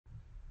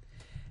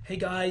Hey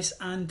guys,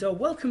 and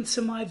welcome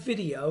to my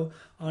video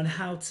on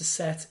how to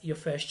set your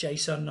first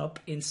JSON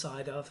up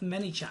inside of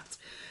Manychat.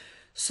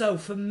 So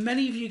for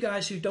many of you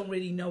guys who don't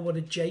really know what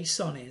a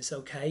JSON is,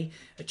 okay,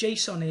 a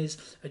JSON is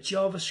a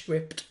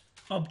JavaScript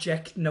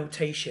object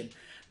notation.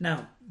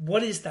 Now,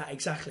 what is that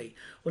exactly?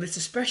 Well, it's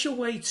a special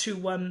way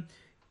to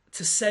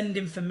send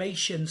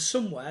information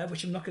somewhere,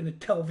 which I'm not going to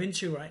delve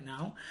into right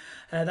now.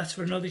 That's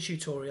for another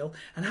tutorial,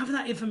 and having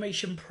that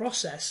information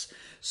processed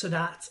so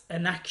that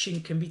an action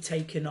can be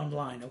taken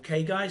online.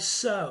 Okay, guys.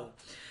 So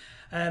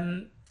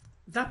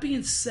that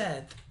being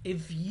said,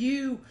 if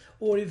you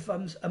or if a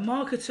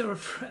marketer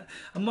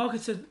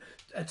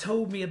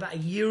told me about a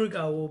year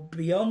ago or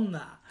beyond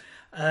that,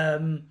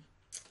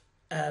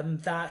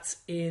 that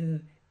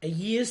in a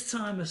year's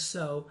time or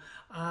so,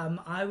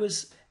 I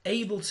was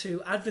able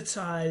to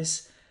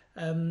advertise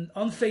on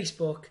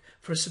Facebook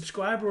for a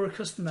subscriber or a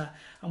customer,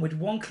 and with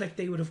one click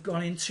they would have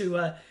gone into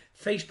a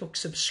Facebook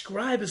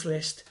subscribers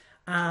list,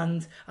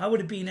 and I would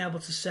have been able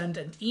to send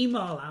an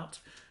email out,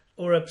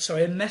 or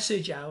a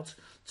message out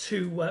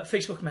to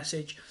Facebook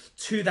message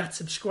to that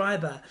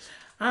subscriber,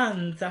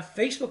 and that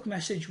Facebook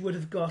message would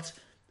have got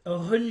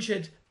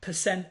 100%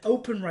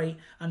 open rate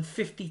and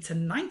 50 to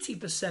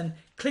 90%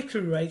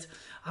 click-through rate.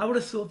 I would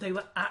have thought they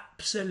were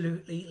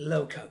absolutely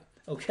loco.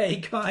 Okay,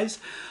 guys,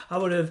 I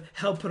would have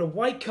helped put a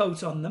white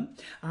coat on them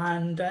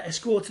and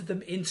escorted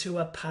them into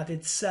a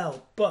padded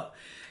cell. But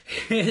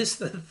here's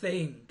the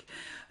thing,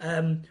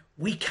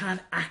 we can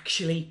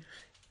actually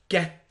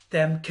get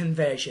them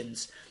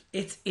conversions.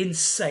 It's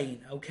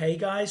insane, okay,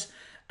 guys?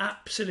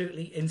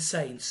 Absolutely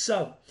insane.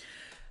 So,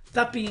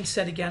 that being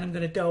said, again, I'm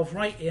going to delve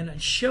right in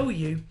and show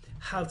you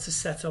how to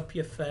set up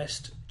your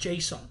first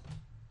JSON.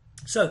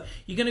 So,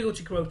 you're going to go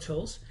to Grow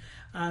Tools,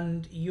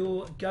 and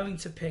you're going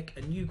to pick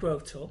a new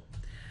growth tool,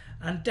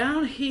 and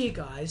down here,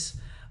 guys,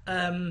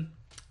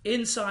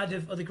 inside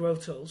of other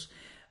growth tools,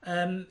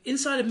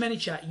 inside of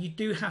Manychat, you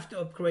do have to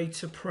upgrade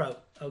to Pro.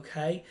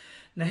 Okay,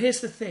 now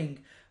here's the thing,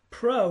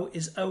 Pro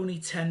is only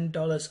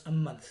 $10 a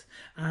month,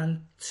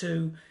 and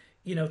to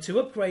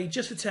upgrade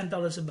just for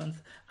 $10 a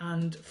month,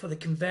 and for the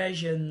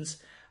conversions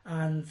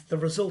and the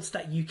results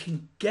that you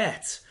can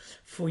get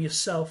for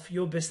yourself,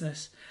 your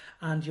business,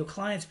 and your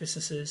clients'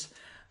 businesses,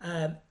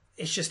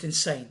 it's just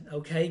insane.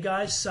 Okay,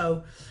 guys.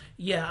 So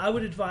yeah, I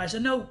would advise, I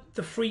know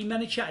the free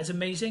Manychat is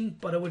amazing,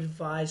 but I would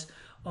advise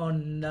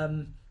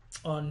on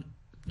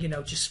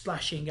just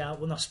splashing out,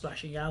 well, not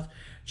splashing out,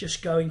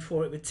 just going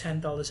for it with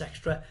 $10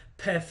 extra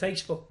per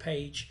Facebook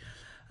page,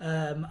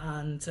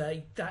 and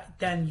that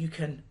then you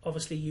can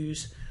obviously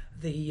use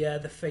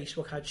the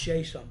Facebook ad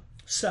JSON.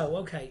 So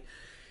okay,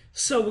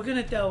 so we're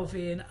going to delve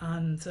in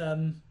and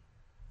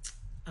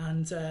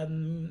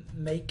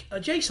make a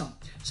JSON.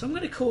 So I'm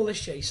going to call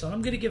this JSON.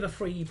 I'm going to give a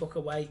free ebook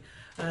away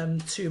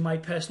to my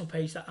personal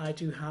page that I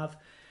do have,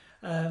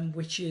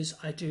 which is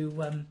I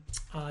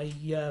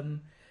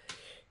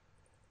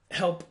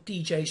help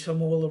DJs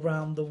from all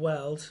around the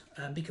world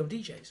become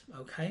DJs.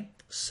 Okay,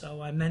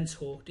 so I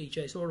mentor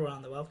DJs all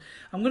around the world.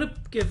 I'm going to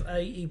give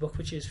a ebook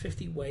which is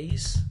 50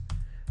 ways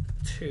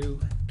to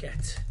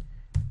get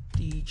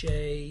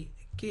DJ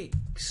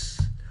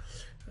gigs.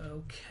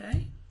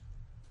 Okay.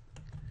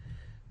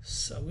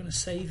 So we're going to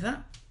save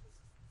that,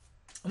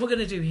 and what we're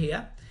going to do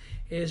here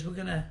is we're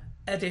going to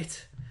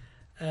edit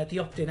the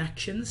opt-in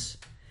actions,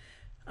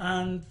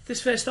 and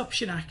this first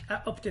opt-in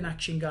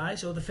action,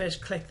 guys, or the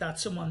first click that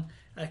someone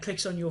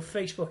clicks on your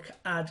Facebook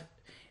ad,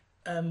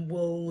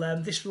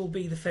 this will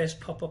be the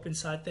first pop-up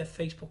inside their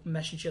Facebook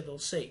Messenger they'll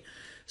see.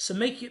 So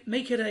make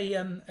it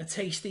a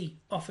tasty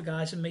offer,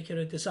 guys, and make it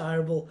a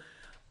desirable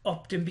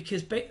opt-in,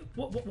 because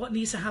what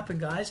needs to happen,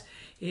 guys,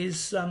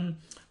 is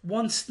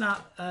once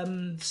that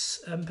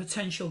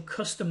potential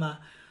customer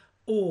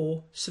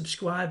or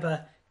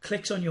subscriber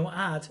clicks on your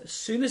ad, as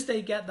soon as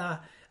they get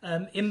that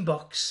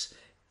inbox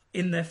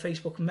in their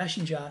Facebook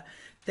Messenger,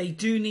 they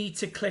do need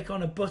to click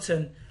on a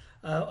button.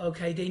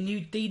 Okay, they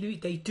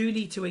do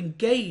need to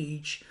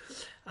engage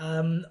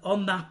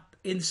on that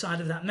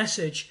inside of that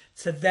message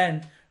for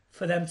them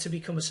to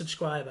become a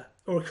subscriber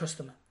or a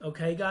customer.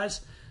 Okay,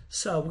 guys.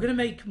 So we're going to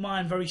make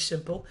mine very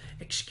simple.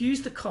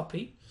 Excuse the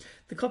copy.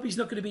 The copy is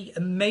not going to be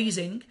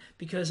amazing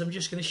because I'm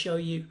just going to show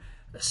you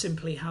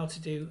simply how to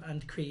do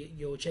and create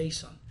your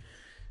JSON.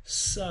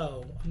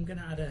 So I'm going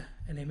to add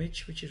an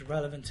image which is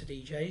relevant to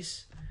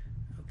DJs.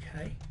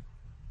 Okay.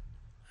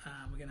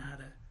 We're going to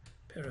add a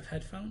pair of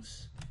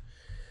headphones.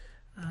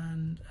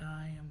 And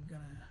I am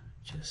going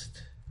to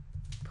just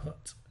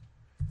put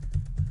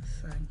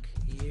thank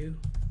you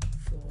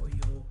for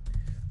your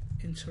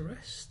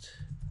interest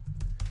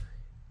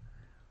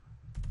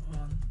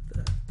on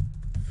the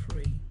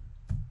free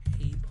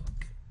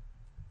ebook.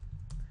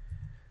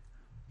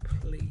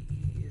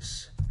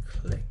 Please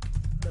click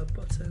the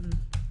button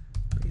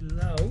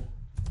below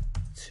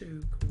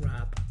to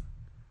grab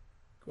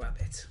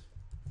it.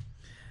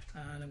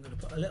 And I'm going to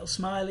put a little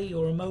smiley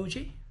or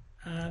emoji,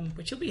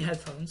 which will be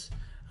headphones,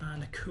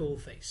 and a cool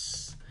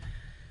face.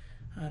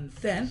 And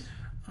then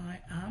I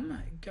am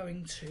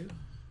going to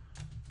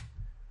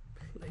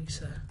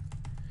place a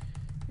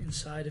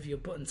inside of your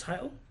button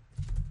title.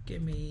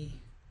 Give me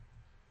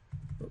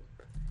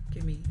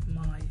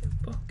my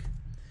book.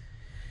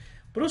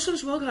 But also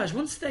as well, guys,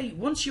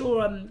 once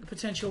your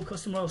potential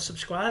customer or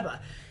subscriber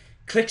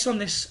clicks on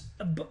this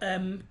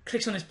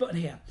button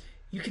here,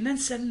 you can then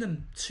send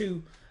them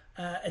to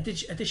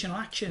additional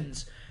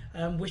actions,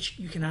 which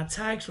you can add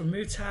tags,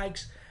 remove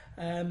tags,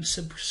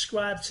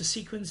 subscribe to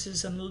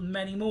sequences, and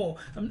many more.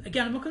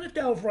 Again, I'm not going to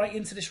delve right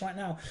into this right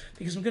now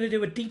because I'm going to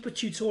do a deeper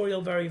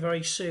tutorial very,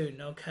 very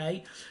soon.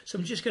 Okay, so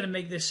I'm just going to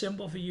make this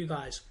simple for you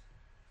guys.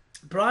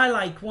 But I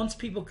like, once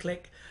people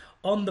click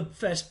on the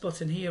first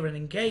button here and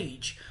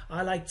engage,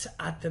 I like to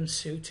add them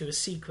to a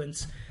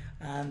sequence,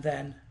 and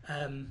then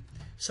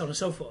so on and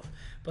so forth.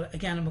 But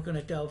again, I'm not going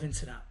to delve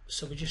into that.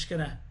 So we're just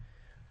going to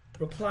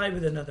reply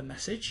with another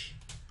message,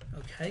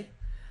 okay,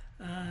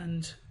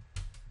 and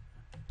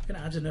I'm going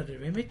to add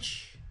another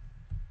image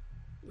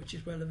which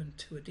is relevant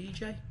to a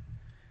DJ.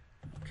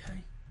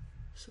 Okay,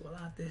 so I'll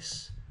add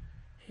this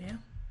here,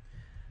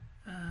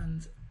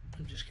 and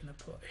I'm just going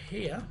to put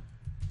here,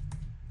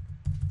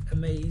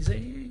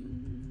 amazing,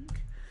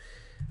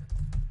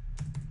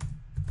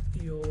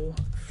 your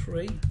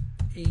free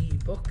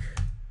ebook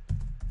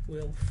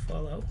will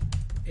follow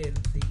in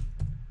the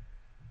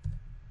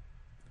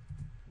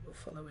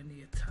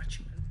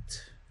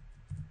attachment.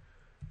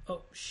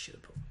 Oh, should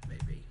have put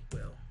maybe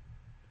will.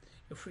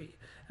 Your free,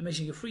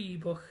 amazing, your free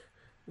ebook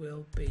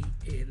will be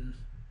in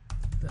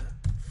the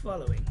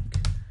following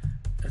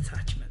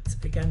attachment.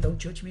 Again, don't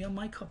judge me on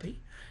my copy.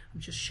 I'm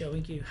just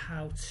showing you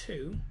how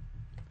to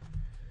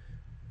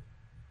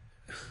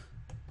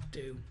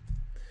do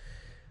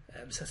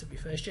set up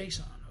your first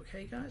JSON.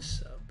 Okay,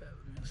 guys, so bear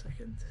with me a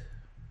second.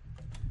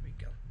 Here we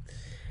go.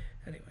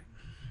 Anyway,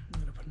 I'm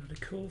going to put another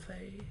cool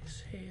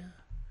face here.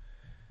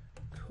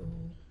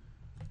 Cool.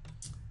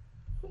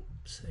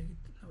 Oops,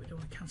 no, we don't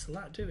want to cancel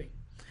that, do we?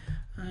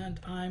 And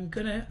I'm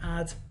going to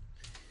add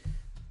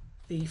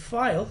the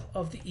file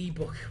of the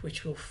ebook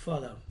which will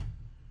follow.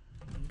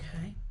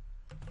 Okay.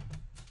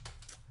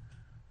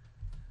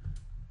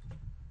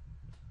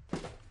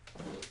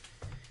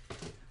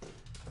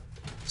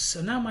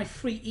 So now my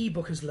free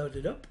ebook is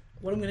loaded up.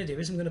 What I'm going to do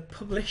is I'm going to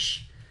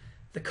publish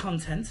the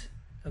content,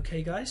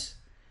 okay, guys,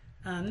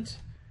 and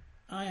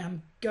I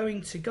am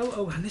going to go,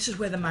 oh, and this is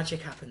where the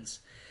magic happens.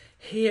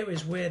 Here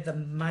is where the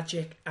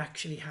magic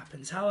actually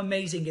happens. How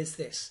amazing is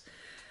this?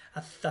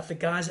 That the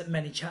guys at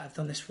Manychat have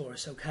done this for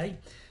us, okay?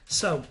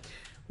 So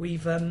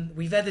we've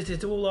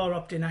edited all our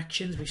opt-in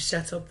actions, we've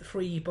set up the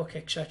free ebook,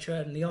 etc.,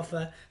 and the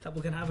offer that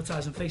we're going to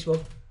advertise on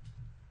Facebook.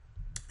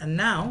 And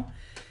now,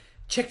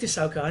 check this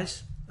out,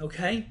 guys,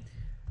 okay?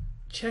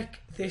 Check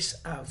this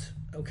out,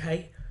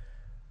 okay?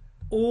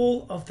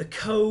 All of the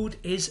code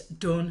is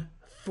done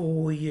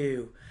for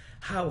you.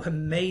 How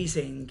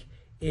amazing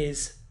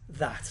is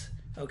that?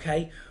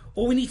 Okay,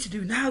 all we need to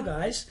do now,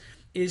 guys,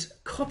 is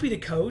copy the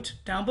code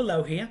down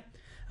below here.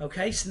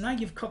 Okay, so now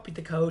you've copied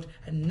the code,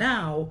 and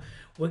now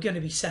we're going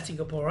to be setting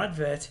up our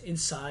advert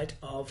inside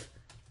of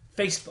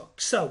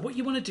Facebook. So what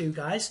you want to do,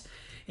 guys,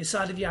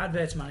 inside of your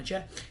advert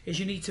manager is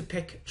you need to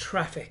pick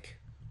traffic.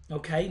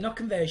 Okay, not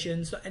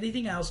conversions, not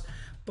anything else,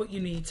 but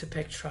you need to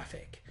pick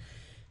traffic.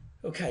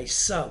 Okay,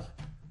 so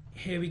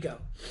here we go.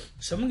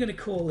 So I'm going to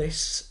call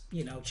this,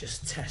 you know,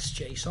 just test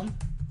JSON.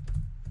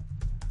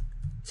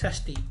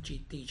 Test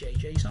DJ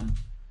JSON.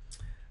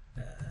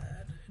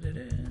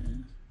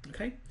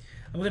 Okay,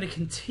 and we're going to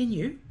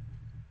continue.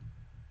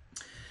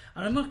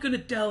 And I'm not going to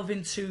delve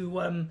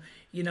into,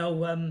 you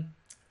know,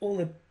 all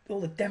the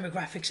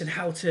demographics and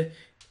how to,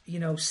 you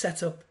know,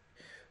 set up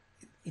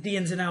the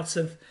ins and outs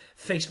of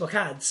Facebook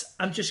ads.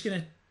 I'm just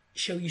going to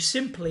show you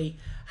simply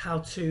how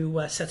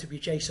to set up your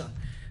JSON.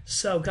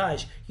 So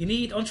guys, you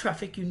need, on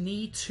traffic, you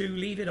need to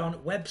leave it on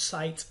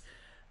website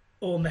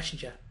or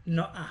messenger,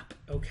 not app.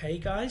 Okay,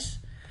 guys?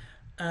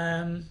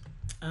 And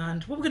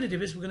what we're going to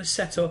do is we're going to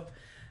set up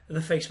the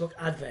Facebook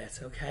advert.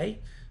 Okay,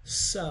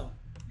 so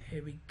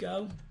here we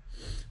go.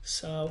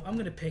 So I'm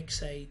going to pick,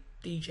 say,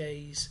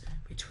 DJs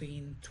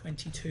between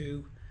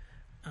 22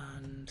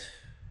 and,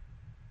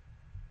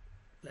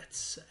 let's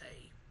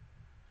say,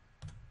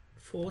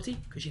 40,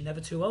 because you're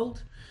never too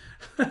old.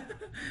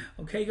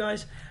 Okay,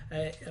 guys,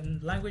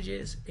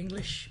 languages,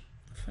 English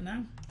for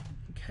now.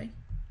 Okay,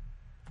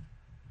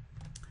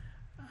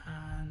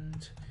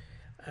 and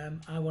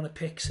I want to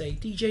pick, say,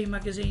 DJ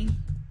magazine.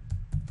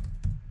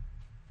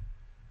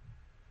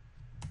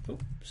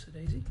 Oops, a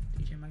daisy,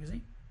 DJ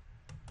magazine,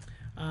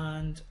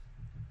 and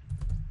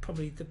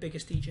probably the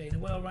biggest DJ in the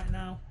world right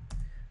now,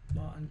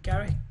 Martin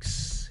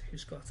Garrix,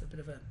 who's got a bit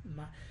of a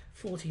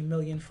 40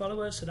 million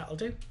followers, so that'll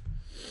do.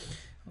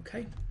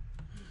 Okay,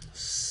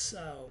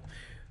 so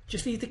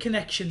just leave the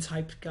connection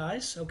type,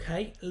 guys.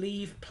 Okay,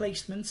 leave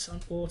placements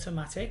on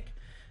automatic.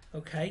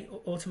 Okay,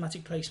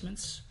 automatic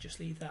placements, just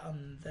leave that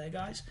on there,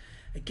 guys.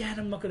 Again,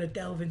 I'm not going to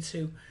delve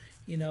into,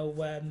 you know,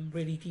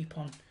 really deep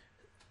on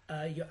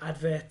your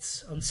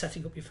adverts, on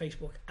setting up your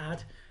Facebook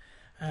ad,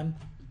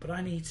 but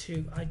I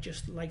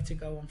just like to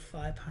go on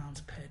 £5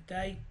 per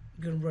day.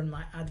 I'm going to run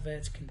my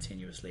adverts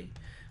continuously.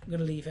 I'm going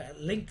to leave it at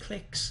link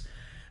clicks.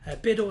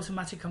 Bid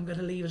automatic I'm going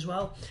to leave as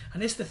well.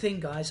 And it's the thing,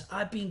 guys,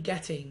 I've been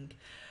getting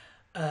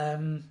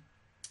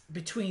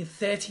between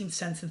 13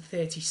 cents and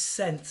 36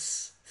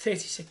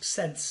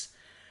 cents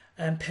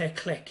per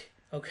click,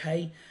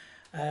 okay,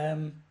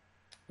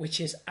 which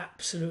is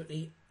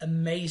absolutely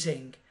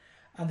amazing,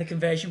 and the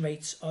conversion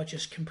rates are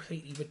just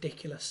completely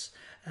ridiculous.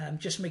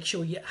 Just make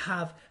sure you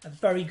have a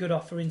very good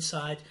offer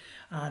inside,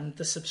 and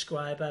the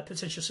subscriber,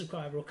 potential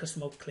subscriber or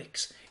customer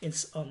clicks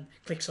on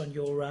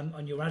your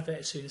advert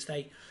as soon as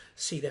they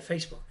see their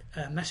Facebook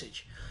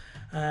message.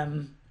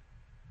 I'm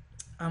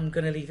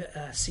going to leave it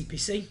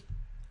CPC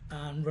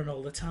and run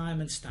all the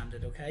time and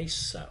standard. Okay,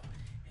 so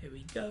here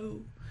we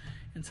go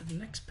into the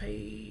next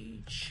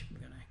page. We're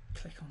going to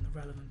click on the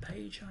relevant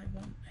page I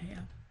want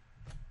here.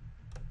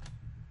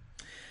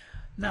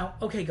 Now,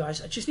 okay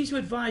guys, I just need to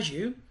advise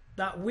you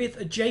that with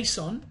a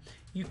JSON,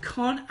 you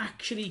can't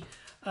actually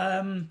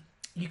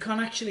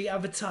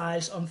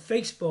advertise on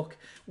Facebook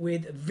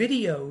with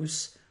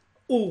videos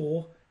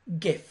or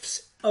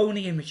GIFs,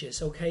 only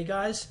images. Okay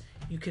guys,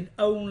 you can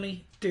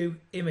only do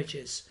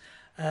images.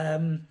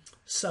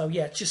 So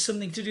yeah, just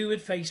something to do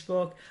with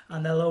Facebook,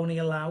 and they'll only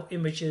allow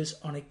images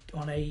on a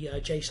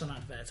JSON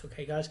advert.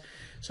 Okay guys,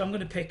 so I'm going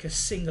to pick a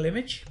single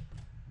image,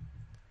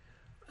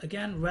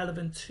 again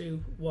relevant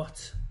to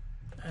what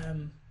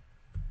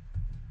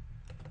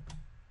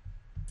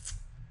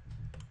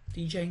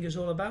DJing is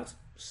all about.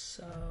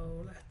 So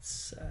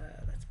let's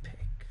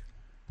pick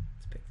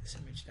this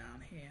image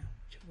down here,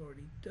 which I've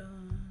already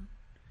done.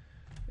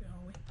 Where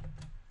are we?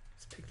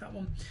 Let's pick that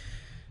one.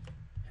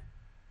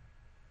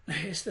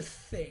 Here's the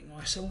thing.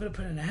 So I'm going to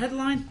put in a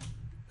headline.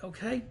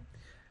 Okay.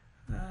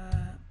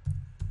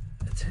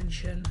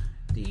 Attention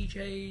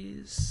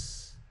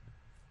DJs,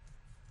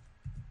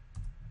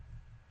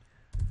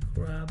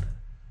 grab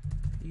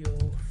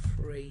your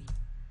free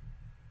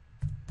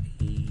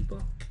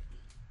ebook.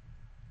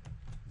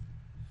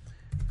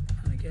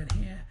 And again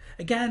here,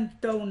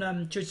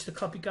 don't judge the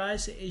copy,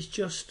 guys. It is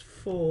just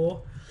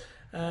for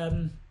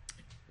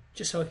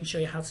just so I can show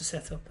you how to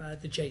set up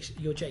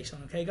your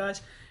JSON. Okay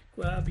guys,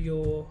 grab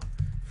your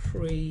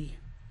free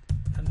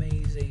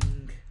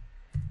amazing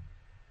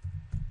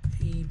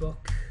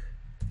ebook,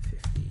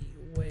 50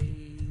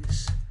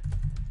 ways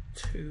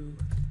to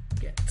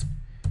get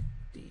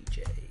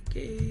DJ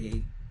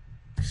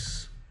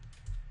gigs.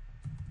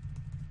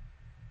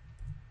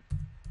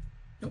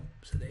 Nope,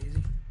 so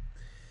daisy.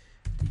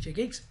 DJ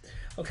gigs.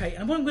 Okay,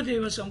 and what I'm going to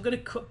do is I'm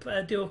going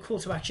to do a call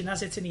to action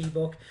as it's an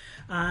ebook,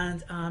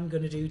 and I'm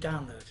going to do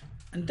download.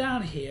 And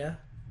down here,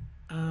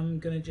 I'm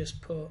going to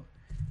just put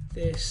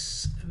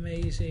this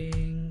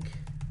amazing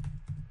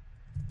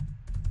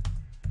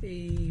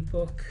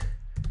ebook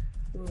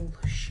will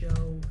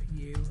show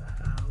you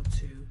how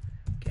to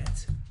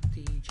get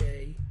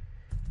DJ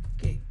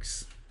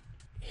gigs.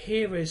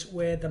 Here is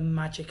where the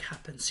magic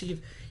happens. So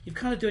you've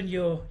kind of done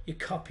your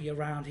copy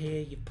around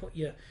here. You've put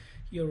your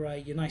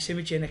nice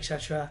image in,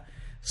 etc.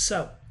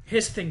 So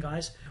here's the thing,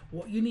 guys.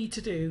 What you need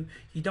to do,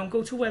 you don't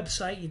go to a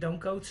website, you don't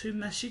go to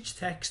message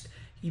text.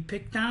 You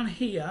pick down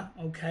here,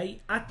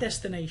 okay, at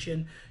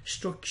destination,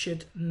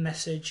 structured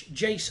message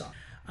JSON.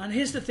 And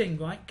here's the thing,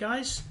 right,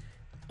 guys,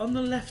 on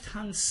the left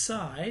hand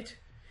side,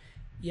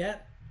 yeah,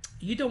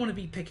 you don't want to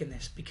be picking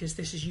this, because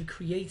this is you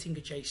creating a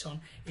JSON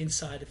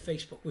inside of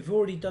Facebook. We've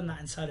already done that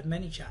inside of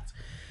Manychat.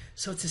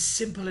 So it's as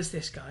simple as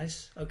this,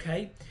 guys,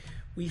 okay.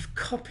 We've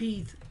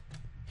copied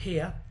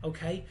here,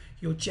 okay,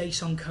 your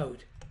JSON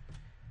code.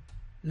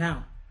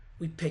 Now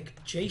we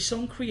pick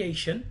JSON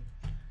creation.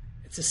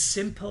 It's as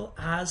simple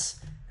as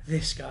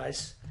this,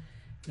 guys.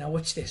 Now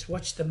watch this,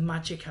 watch the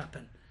magic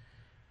happen.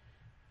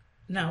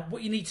 Now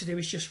what you need to do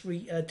is just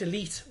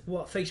delete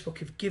what Facebook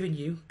have given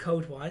you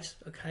code wise,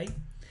 okay,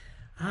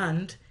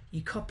 and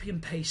you copy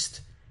and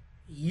paste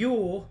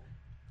your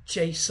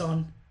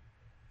JSON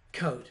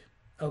code.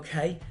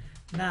 Okay,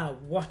 now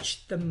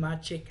watch the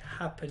magic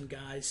happen,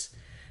 guys.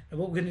 Now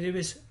what we're going to do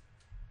is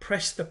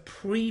press the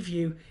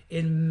preview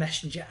in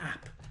Messenger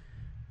app,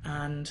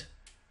 and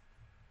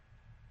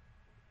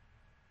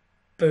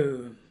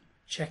boom,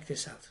 check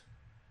this out.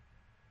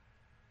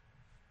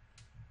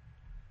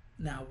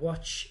 Now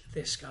watch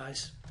this,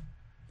 guys.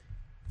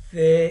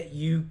 There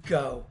you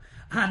go.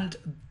 And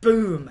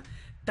boom,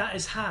 that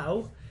is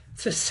how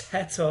to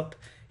set up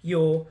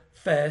your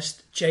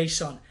first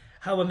JSON.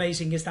 How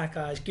amazing is that,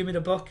 guys? Give me the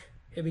book.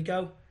 Here we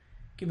go.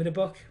 Give me the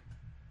book.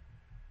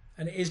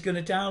 And it is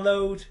going to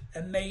download.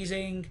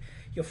 Amazing.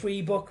 Your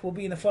free book will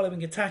be in the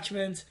following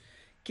attachment.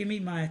 Give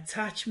me my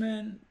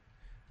attachment.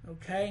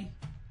 Okay.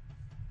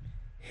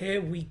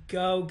 Here we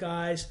go,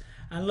 guys.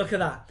 And look at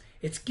that.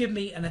 It's given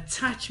me an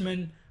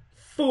attachment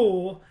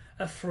for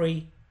a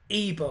free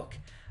ebook.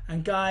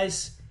 And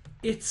guys,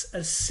 it's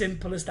as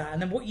simple as that.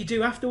 And then what you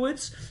do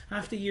afterwards,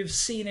 after you've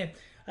seen it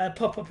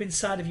pop up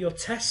inside of your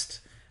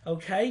test,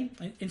 okay,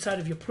 inside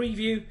of your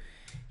preview,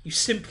 you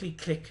simply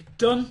click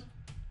done,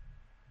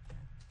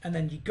 and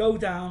then you go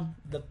down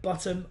the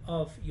bottom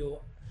of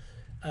your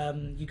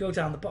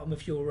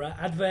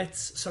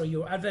adverts, sorry,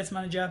 your adverts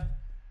manager,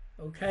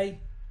 okay,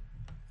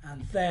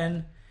 and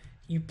then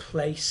you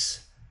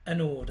place an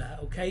order.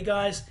 Okay,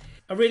 guys,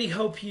 I really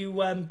hope you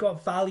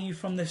got value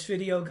from this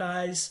video,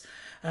 guys.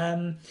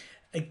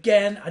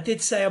 Again, I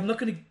did say I'm not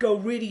going to go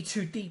really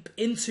too deep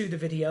into the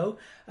video,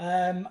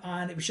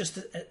 and it was just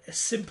a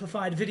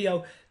simplified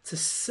video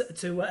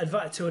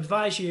to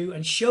advise you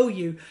and show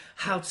you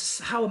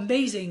how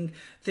amazing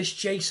this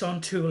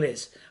JSON tool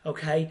is,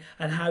 okay,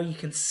 and how you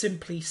can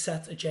simply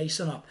set a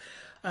JSON up.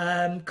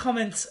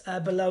 Comment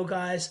below,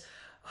 guys,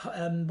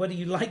 whether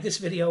you like this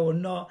video or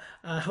not.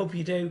 I hope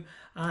you do,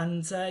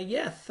 and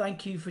yeah,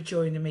 thank you for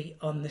joining me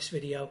on this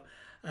video,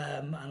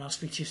 and I'll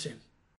speak to you soon.